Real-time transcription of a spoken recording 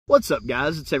What's up,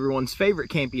 guys? It's everyone's favorite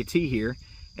Campy here,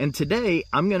 and today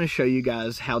I'm going to show you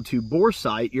guys how to bore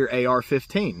sight your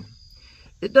AR-15.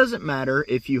 It doesn't matter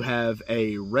if you have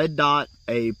a red dot,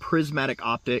 a prismatic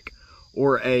optic,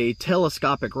 or a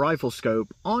telescopic rifle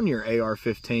scope on your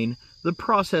AR-15, the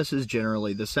process is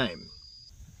generally the same.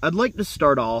 I'd like to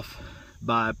start off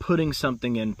by putting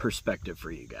something in perspective for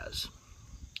you guys.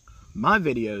 My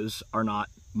videos are not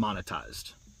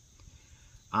monetized.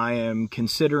 I am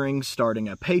considering starting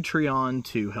a Patreon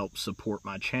to help support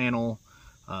my channel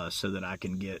so that I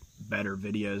can get better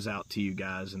videos out to you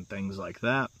guys and things like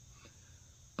that.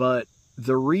 But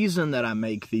the reason that I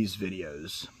make these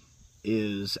videos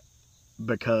is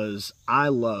because I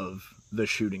love the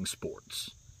shooting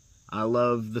sports. I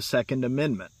love the Second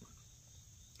Amendment.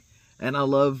 And I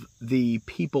love the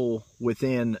people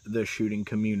within the shooting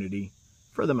community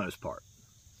for the most part.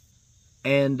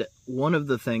 And one of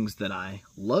the things that I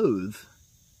loathe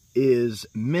is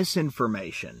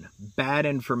misinformation, bad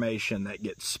information that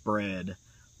gets spread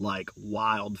like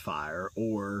wildfire,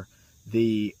 or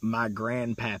the "my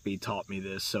grandpappy taught me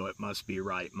this, so it must be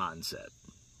right" mindset.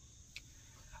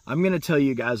 I'm going to tell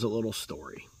you guys a little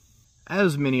story.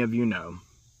 As many of you know,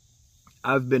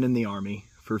 I've been in the Army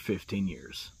for 15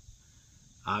 years.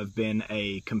 I've been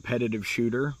a competitive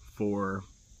shooter for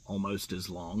almost as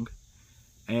long.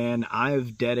 And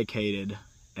I've dedicated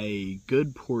a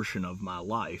good portion of my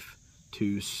life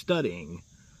to studying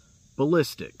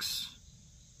ballistics,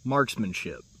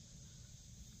 marksmanship,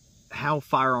 how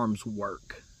firearms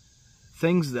work,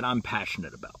 things that I'm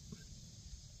passionate about.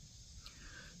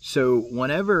 So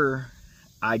whenever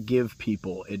I give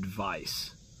people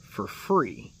advice for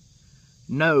free,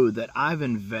 know that I've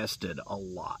invested a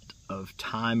lot of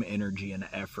time, energy, and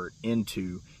effort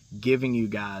into giving you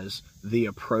guys the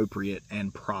appropriate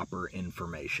and proper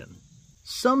information.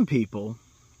 Some people,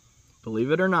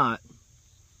 believe it or not,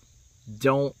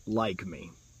 don't like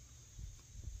me.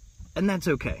 And that's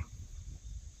okay.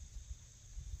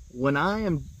 When I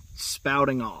am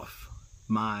spouting off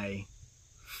my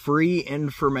free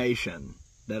information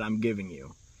that I'm giving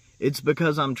you, it's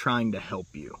because I'm trying to help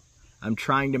you. I'm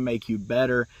trying to make you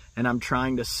better, and I'm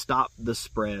trying to stop the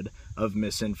spread of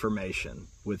misinformation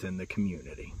within the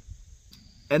community.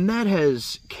 And that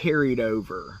has carried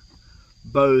over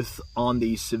both on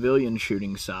the civilian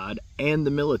shooting side and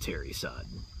the military side.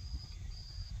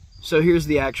 So here's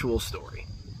the actual story.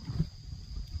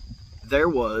 There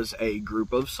was a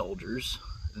group of soldiers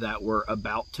that were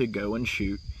about to go and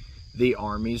shoot the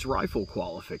Army's rifle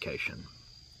qualification.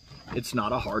 It's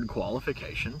not a hard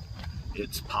qualification.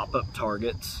 It's pop-up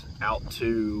targets out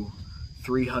to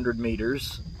 300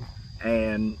 meters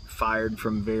and fired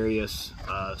from various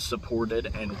supported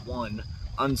and one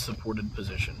unsupported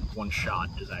position. One shot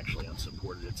is actually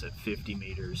unsupported. It's at 50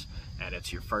 meters and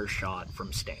it's your first shot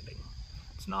from standing.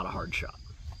 It's not a hard shot.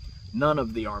 None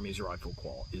of the Army's rifle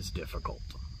qual is difficult.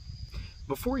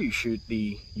 Before you shoot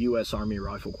the U.S. Army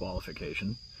rifle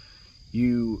qualification,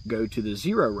 you go to the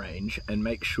zero range and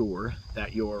make sure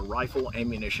that your rifle,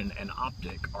 ammunition, and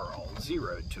optic are all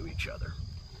zeroed to each other.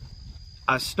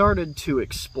 I started to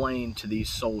explain to these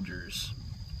soldiers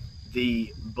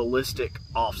the ballistic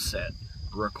offset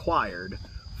required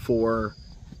for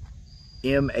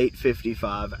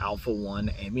M855 Alpha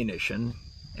 1 ammunition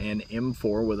and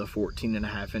M4 with a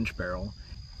 14.5 inch barrel,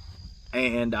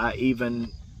 and I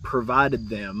even provided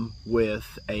them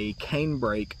with a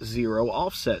canebrake zero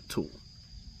offset tool.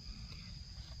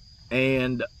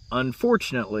 And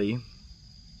unfortunately,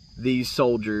 these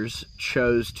soldiers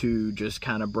chose to just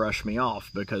kind of brush me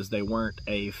off because they weren't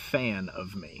a fan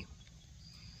of me.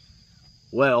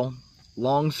 Well,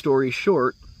 long story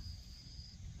short,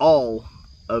 all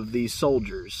of these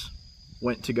soldiers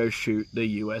went to go shoot the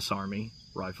U.S. Army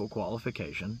rifle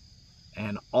qualification,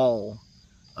 and all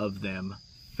of them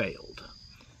failed.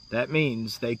 That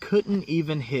means they couldn't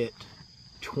even hit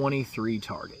 23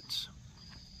 targets.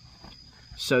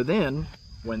 So then,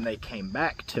 when they came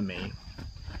back to me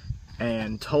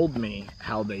and told me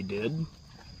how they did,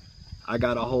 I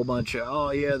got a whole bunch of,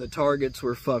 "Oh yeah, the targets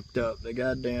were fucked up. The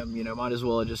goddamn, might as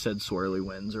well have just said swirly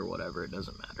winds or whatever. It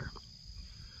doesn't matter."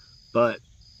 But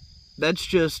that's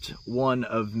just one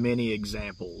of many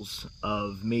examples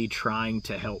of me trying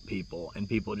to help people and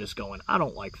people just going, "I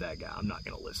don't like that guy. I'm not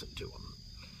going to listen to him."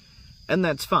 And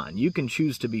that's fine. You can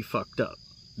choose to be fucked up.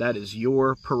 That is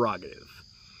your prerogative.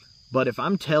 But if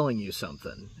I'm telling you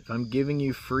something, if I'm giving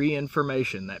you free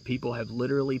information that people have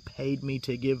literally paid me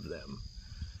to give them,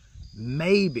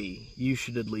 maybe you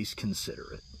should at least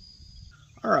consider it.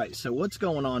 Alright, so what's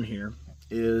going on here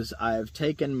is I've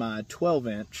taken my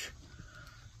 12-inch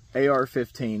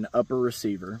AR-15 upper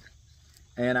receiver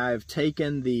and I've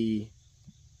taken the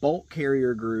bolt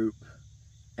carrier group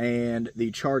and the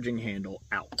charging handle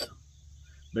out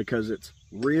because it's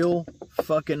real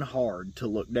fucking hard to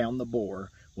look down the bore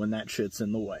when that shit's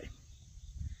in the way.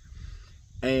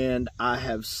 And I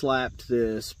have slapped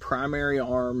this primary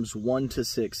arms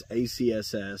 1-6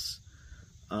 ACSS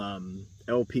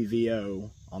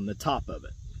LPVO on the top of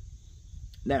it.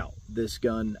 Now, this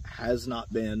gun has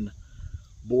not been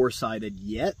bore sighted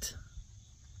yet.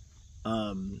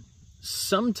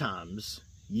 Sometimes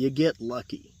you get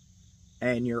lucky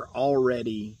and you're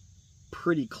already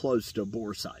pretty close to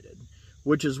bore sighted,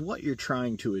 which is what you're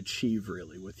trying to achieve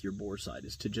really with your bore sight,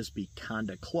 is to just be kind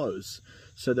of close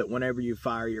so that whenever you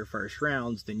fire your first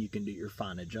rounds, then you can do your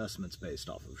fine adjustments based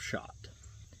off of shot.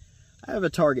 I have a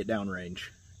target downrange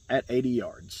at 80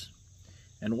 yards,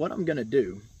 and what I'm going to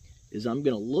do is I'm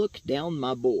going to look down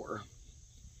my bore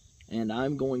and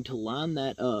I'm going to line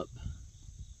that up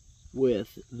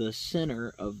with the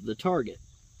center of the target,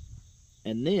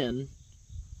 and then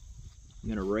I'm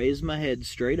going to raise my head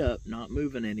straight up, not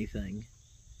moving anything,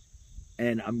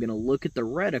 and I'm going to look at the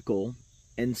reticle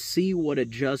and see what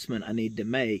adjustment I need to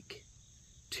make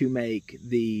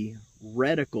the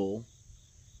reticle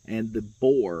and the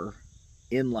bore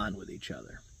in line with each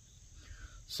other.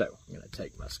 So I'm going to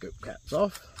take my scope caps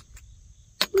off.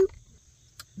 Boop.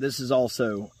 This is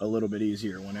also a little bit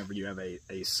easier whenever you have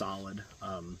a solid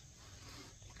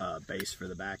base for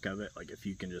the back of it. Like if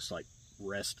you can just like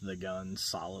rest the gun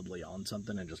solidly on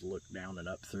something and just look down and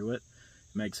up through it,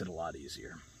 makes it a lot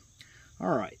easier.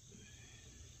 All right.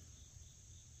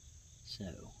 So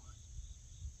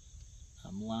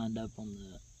I'm lined up on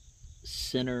the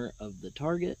center of the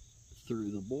target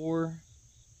through the bore.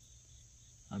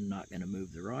 I'm not going to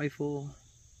move the rifle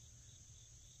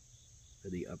or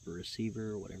the upper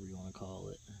receiver, whatever you want to call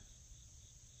it.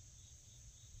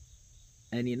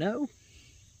 And you know,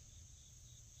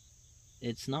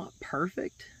 it's not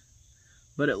perfect,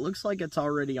 but it looks like it's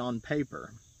already on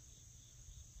paper.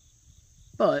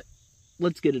 But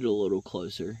let's get it a little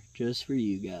closer, just for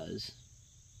you guys.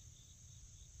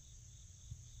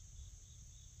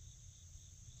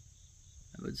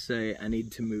 I would say I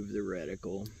need to move the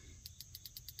reticle.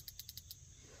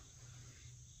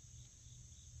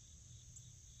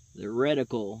 The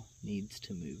reticle needs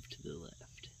to move to the left.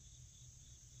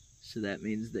 So that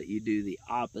means that you do the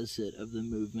opposite of the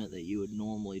movement that you would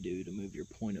normally do to move your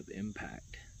point of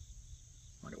impact.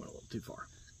 Might have went a little too far.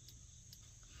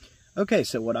 Okay,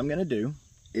 so what I'm going to do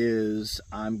is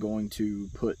I'm going to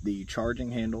put the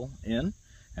charging handle in,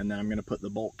 and then I'm going to put the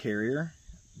bolt carrier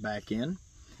back in,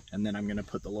 and then I'm going to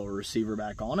put the lower receiver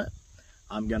back on it.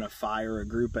 I'm going to fire a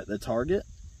group at the target,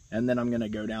 and then I'm going to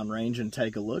go down range and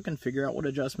take a look and figure out what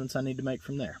adjustments I need to make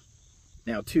from there.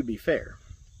 Now, to be fair,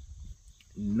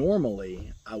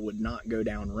 normally I would not go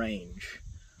down range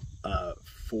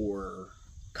for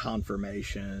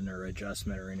confirmation or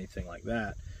adjustment or anything like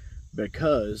that,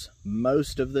 because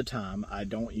most of the time I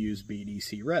don't use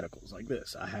BDC reticles like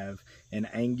this. I have an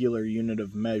angular unit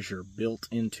of measure built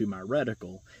into my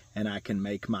reticle, and I can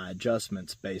make my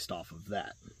adjustments based off of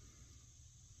that.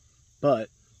 But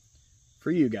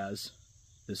for you guys,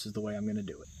 this is the way I'm going to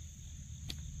do it.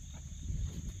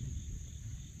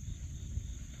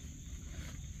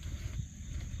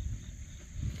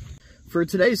 For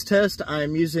today's test, I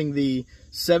am using the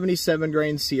 77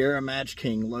 grain Sierra Match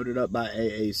King loaded up by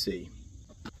AAC.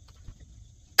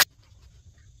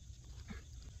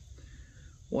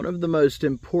 One of the most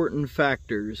important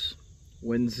factors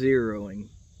when zeroing,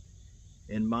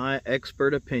 in my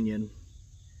expert opinion,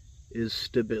 is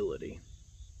stability.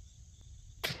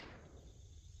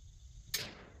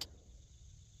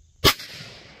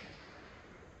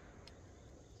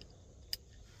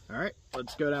 Alright,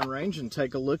 let's go down range and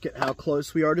take a look at how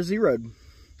close we are to zeroed.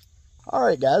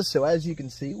 Alright guys, so as you can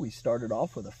see, we started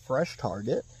off with a fresh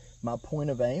target. My point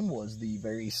of aim was the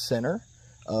very center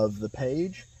of the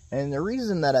page, and the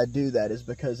reason that I do that is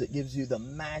because it gives you the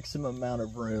maximum amount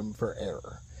of room for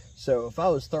error. So if I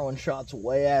was throwing shots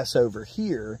way ass over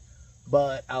here,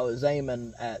 but I was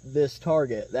aiming at this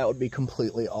target, that would be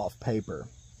completely off paper.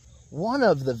 One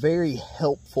of the very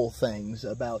helpful things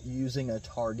about using a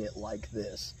target like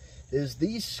this is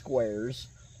these squares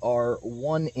are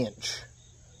 1 inch.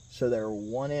 So they're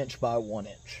 1 inch by 1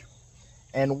 inch.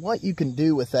 And what you can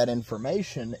do with that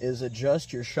information is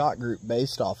adjust your shot group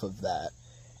based off of that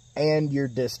and your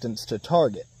distance to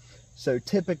target. So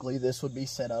typically this would be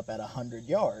set up at 100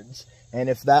 yards. And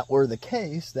if that were the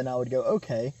case, then I would go,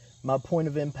 okay, my point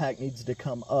of impact needs to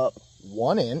come up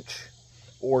 1 inch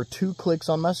or 2 clicks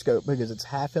on my scope because it's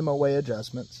half MOA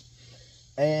adjustments.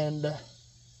 And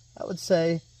I would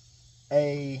say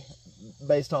a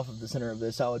based off of the center of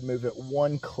this, I would move it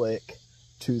 1 click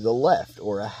to the left,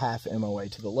 or a half MOA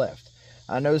to the left.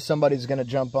 I know somebody's going to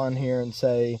jump on here and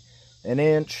say an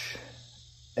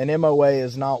MOA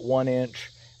is not 1 inch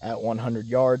at 100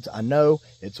 yards. I know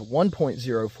it's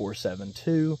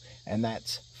 1.0472, and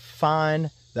that's fine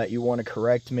that you want to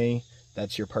correct me.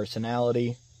 That's your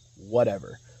personality,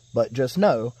 whatever. But just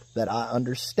know that I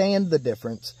understand the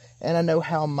difference, and I know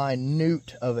how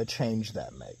minute of a change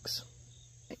that makes.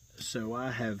 So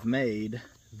I have made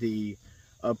the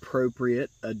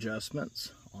appropriate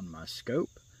adjustments on my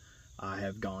scope. I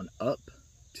have gone up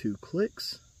 2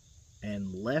 clicks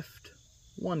and left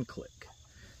 1 click.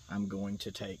 I'm going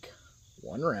to take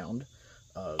 1 round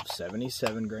of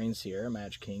 77 grain Sierra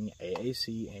Match King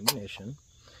AAC ammunition.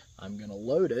 I'm going to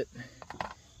load it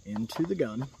into the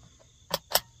gun.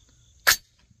 I'm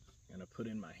going to put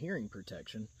in my hearing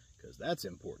protection because that's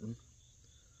important.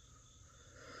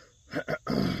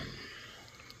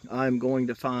 I'm going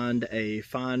to find a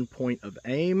fine point of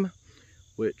aim,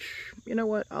 which, you know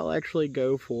what, I'll actually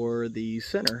go for the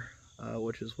center,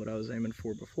 which is what I was aiming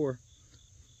for before.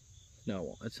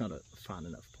 No, it's not a fine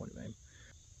enough point of aim.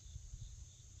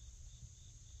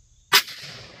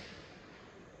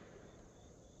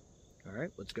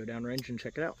 Alright, let's go downrange and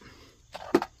check it out.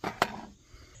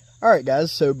 Alright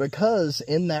guys, so because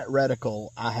in that reticle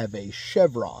I have a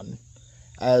chevron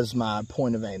as my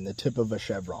point of aim, the tip of a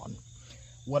chevron,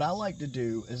 what I like to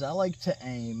do is I like to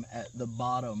aim at the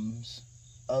bottoms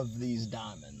of these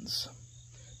diamonds.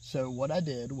 So what I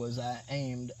did was I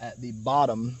aimed at the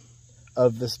bottom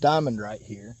of this diamond right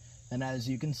here, and as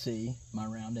you can see, my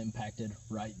round impacted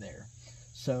right there.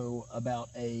 So about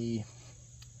a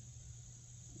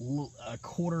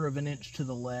 1/4 of an inch to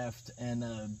the left and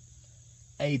an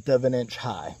 1/8 of an inch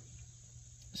high.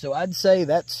 So I'd say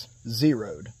that's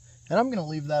zeroed, and I'm going to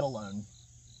leave that alone.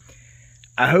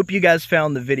 I hope you guys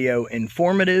found the video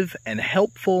informative and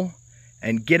helpful,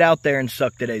 and get out there and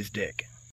suck today's dick.